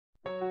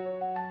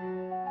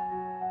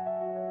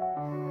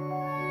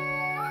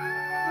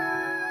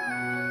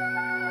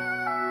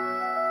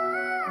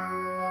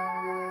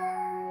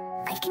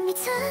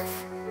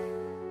tough,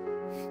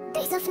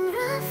 days often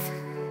rough,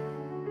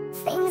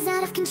 things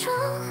out of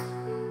control,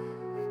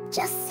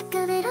 just sick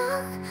of it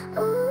all.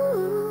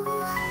 Ooh.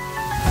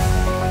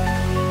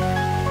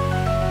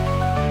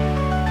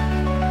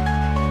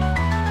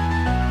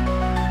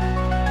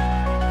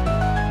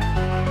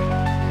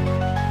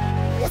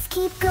 Let's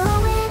keep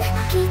going,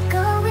 keep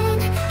going,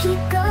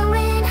 keep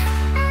going.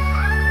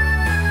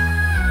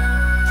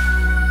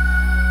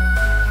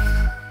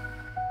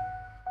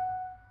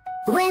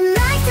 When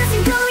life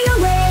doesn't go your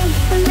way,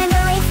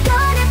 remember it's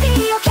gonna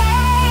be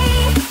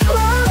okay.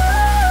 Whoa.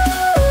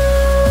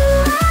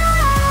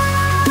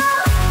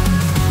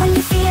 When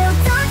you feel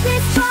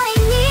darkness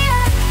drawing near,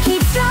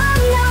 keep strong,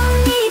 no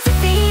need to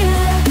fear.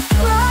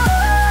 Whoa.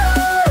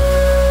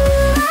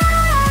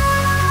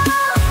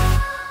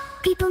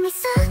 People may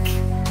suck,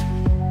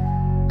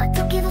 but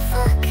don't give a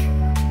fuck.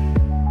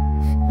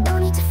 No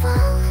need to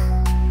fall,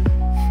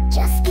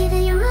 just give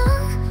it your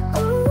all.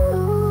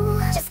 Ooh.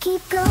 Just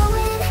keep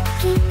going,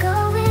 keep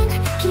going,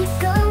 keep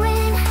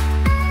going.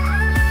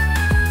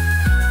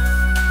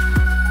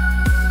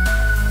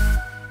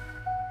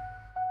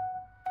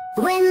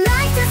 When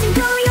life doesn't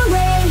go your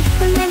way,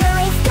 remember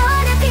it's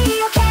gonna be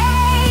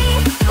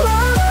okay.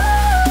 Whoa.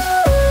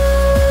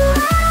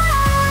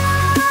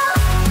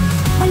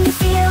 When you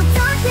feel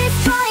darkness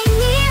drawing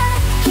near,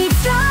 keep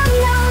strong,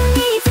 no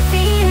need to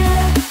fear.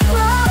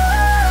 Whoa.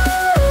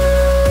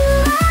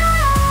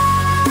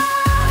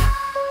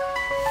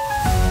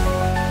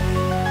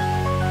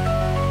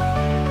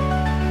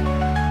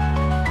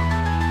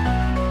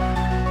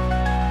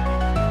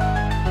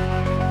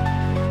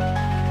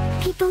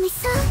 People may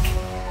suck,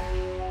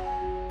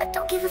 but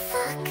don't give a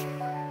fuck.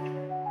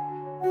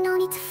 No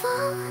need to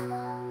fall,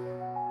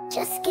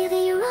 just give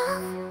it your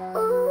all.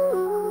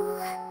 Ooh.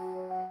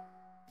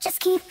 Just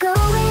keep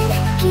going,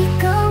 keep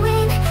going.